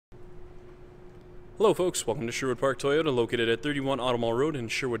Hello folks, welcome to Sherwood Park Toyota, located at 31 Automall Road in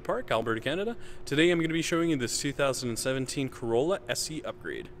Sherwood Park, Alberta, Canada. Today I'm going to be showing you this 2017 Corolla SE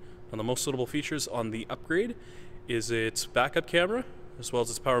upgrade. Now the most notable features on the upgrade is its backup camera, as well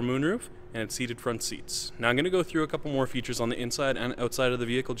as its power moonroof, and its heated front seats. Now I'm going to go through a couple more features on the inside and outside of the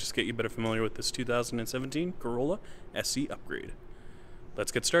vehicle, just to get you better familiar with this 2017 Corolla SE upgrade.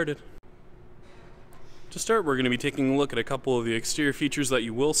 Let's get started. To start, we're going to be taking a look at a couple of the exterior features that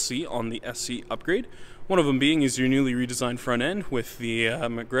you will see on the SE upgrade. One of them being is your newly redesigned front end with the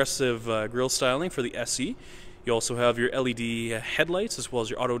aggressive grille styling for the SE. You also have your LED headlights as well as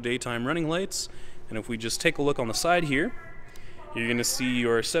your auto daytime running lights. And if we just take a look on the side here, you're going to see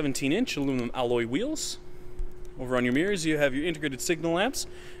your 17-inch aluminum alloy wheels. Over on your mirrors, you have your integrated signal lamps,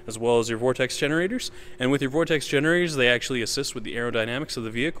 as well as your vortex generators. And with your vortex generators, they actually assist with the aerodynamics of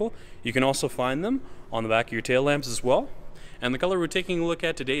the vehicle. You can also find them on the back of your tail lamps as well. And the color we're taking a look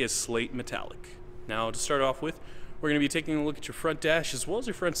at today is slate metallic. Now, to start off with, we're going to be taking a look at your front dash as well as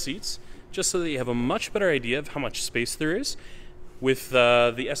your front seats, just so that you have a much better idea of how much space there is. With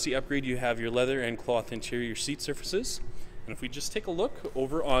the SE upgrade, you have your leather and cloth interior seat surfaces. And if we just take a look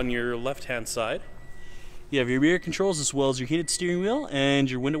over on your left-hand side, you have your rear controls as well as your heated steering wheel and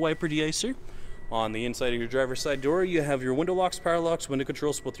your window wiper deicer. On the inside of your driver's side door, you have your window locks, power locks, window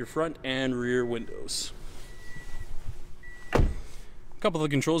controls, both your front and rear windows. A couple of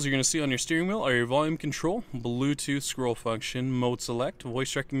the controls you're going to see on your steering wheel are your volume control, Bluetooth scroll function, mode select,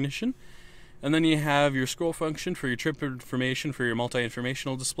 voice recognition, and then you have your scroll function for your trip information for your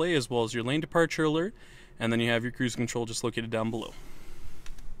multi-informational display, as well as your lane departure alert, and then you have your cruise control just located down below.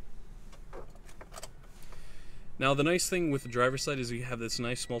 Now the nice thing with the driver's side is you have this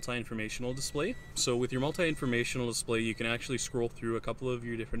nice multi-informational display. So with your multi-informational display, you can actually scroll through a couple of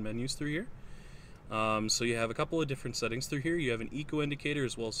your different menus through here. So you have a couple of different settings through here. You have an eco indicator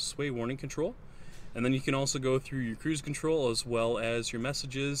as well as a sway warning control. And then you can also go through your cruise control as well as your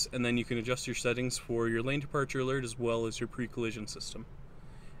messages, and then you can adjust your settings for your lane departure alert as well as your pre-collision system.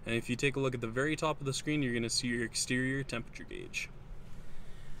 And if you take a look at the very top of the screen, you're going to see your exterior temperature gauge.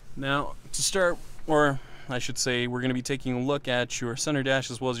 Now to start, or I should say, we're going to be taking a look at your center dash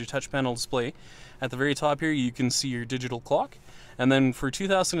as well as your touch panel display. At the very top here, you can see your digital clock. And then for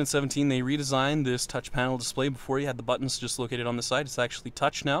 2017, they redesigned this touch panel display. Before, you had the buttons just located on the side. It's actually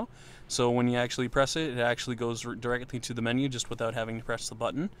touch now. So when you actually press it, it actually goes directly to the menu just without having to press the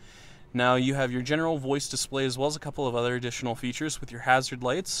button. Now you have your general voice display as well as a couple of other additional features with your hazard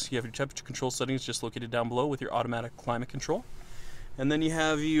lights. You have your temperature control settings just located down below with your automatic climate control. And then you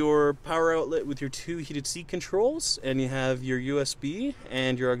have your power outlet with your two heated seat controls, and you have your USB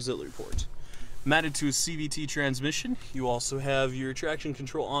and your auxiliary port. Matted to a CVT transmission, you also have your traction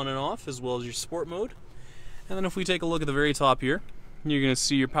control on and off, as well as your sport mode. And then if we take a look at the very top here, you're going to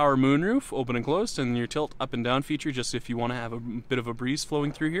see your power moonroof open and closed, and your tilt up and down feature, just if you want to have a bit of a breeze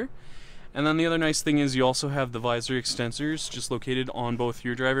flowing through here. And then the other nice thing is you also have the visor extensors just located on both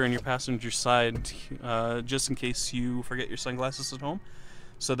your driver and your passenger side, just in case you forget your sunglasses at home,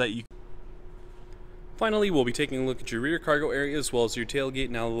 so that you... Finally, we'll be taking a look at your rear cargo area as well as your tailgate.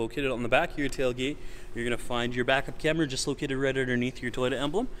 Now located on the back of your tailgate, you're going to find your backup camera just located right underneath your Toyota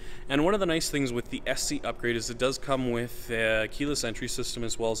emblem. And one of the nice things with the SE upgrade is it does come with a keyless entry system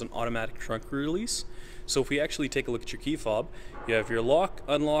as well as an automatic trunk release. So if we actually take a look at your key fob, you have your lock,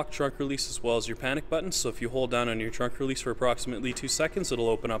 unlock, trunk release, as well as your panic button. So if you hold down on your trunk release for approximately 2 seconds, it'll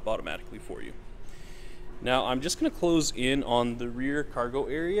open up automatically for you. Now I'm just going to close in on the rear cargo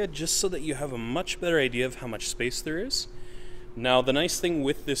area just so that you have a much better idea of how much space there is. Now the nice thing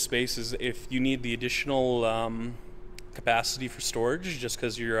with this space is if you need the additional capacity for storage, just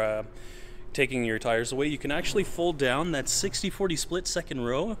because you're taking your tires away, you can actually fold down that 60-40 split second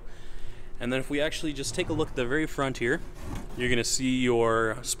row. And then if we actually just take a look at the very front here, you're going to see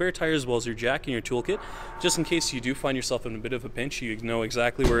your spare tires as well as your jack and your toolkit. Just in case you do find yourself in a bit of a pinch, you know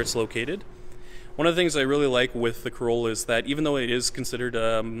exactly where it's located. One of the things I really like with the Corolla is that even though it is considered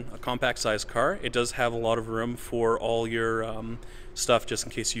a compact sized car, it does have a lot of room for all your stuff, just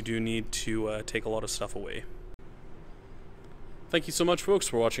in case you do need to take a lot of stuff away. Thank you so much, folks,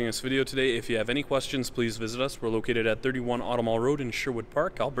 for watching this video today. If you have any questions, please visit us. We're located at 31 Automall Road in Sherwood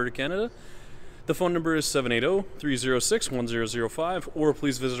Park, Alberta, Canada. The phone number is 780-306-1005, or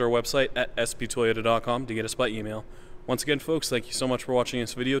please visit our website at sptoyota.com to get us by email. Once again, folks, thank you so much for watching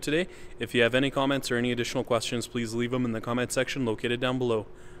this video today. If you have any comments or any additional questions, please leave them in the comment section located down below.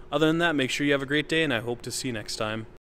 Other than that, make sure you have a great day, and I hope to see you next time.